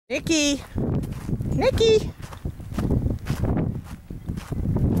Nikki! Nikki!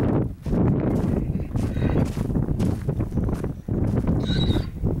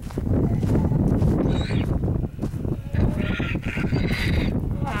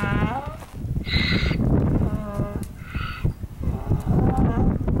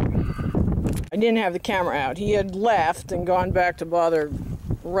 I didn't have the camera out. He had left and gone back to bother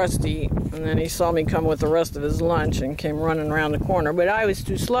Rusty, and then he saw me come with the rest of his lunch and came running around the corner, but I was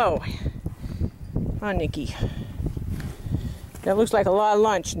too slow. Huh, Nikki? That looks like a lot of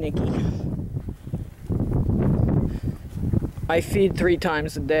lunch, Nikki. I feed 3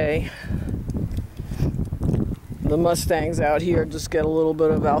 times a day. The Mustangs out here just get a little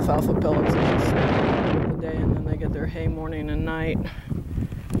bit of alfalfa pellets in the day, and then they get their hay morning and night.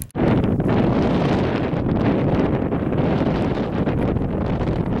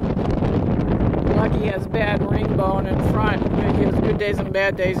 Lucky has bad ring bone in front. He has good days and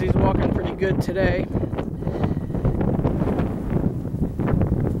bad days. He's walking pretty good today.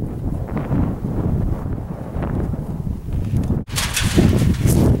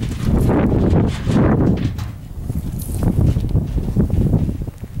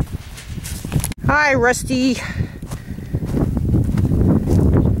 Hi, Rusty.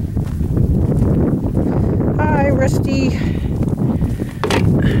 Hi, Rusty.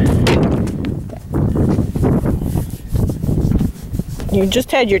 You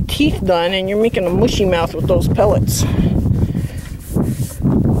just had your teeth done and you're making a mushy mouth with those pellets.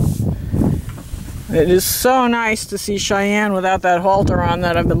 It is so nice to see Cheyenne without that halter on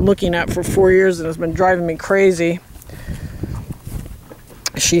that I've been looking at for 4 years and it's been driving me crazy.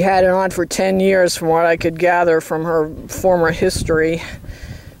 She had it on for 10 years from what I could gather from her former history.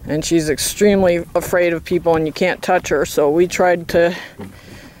 And she's extremely afraid of people and you can't touch her. So we tried to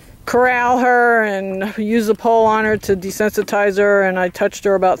corral her and use a pole on her to desensitize her, and I touched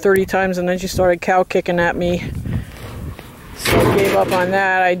her about 30 times and then she started cow kicking at me. So I gave up on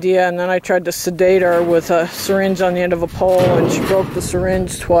that idea, and then I tried to sedate her with a syringe on the end of a pole and she broke the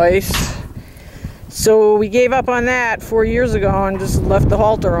syringe twice. So we gave up on that 4 years ago and just left the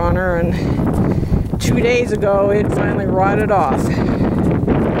halter on her, and 2 days ago it finally rotted off.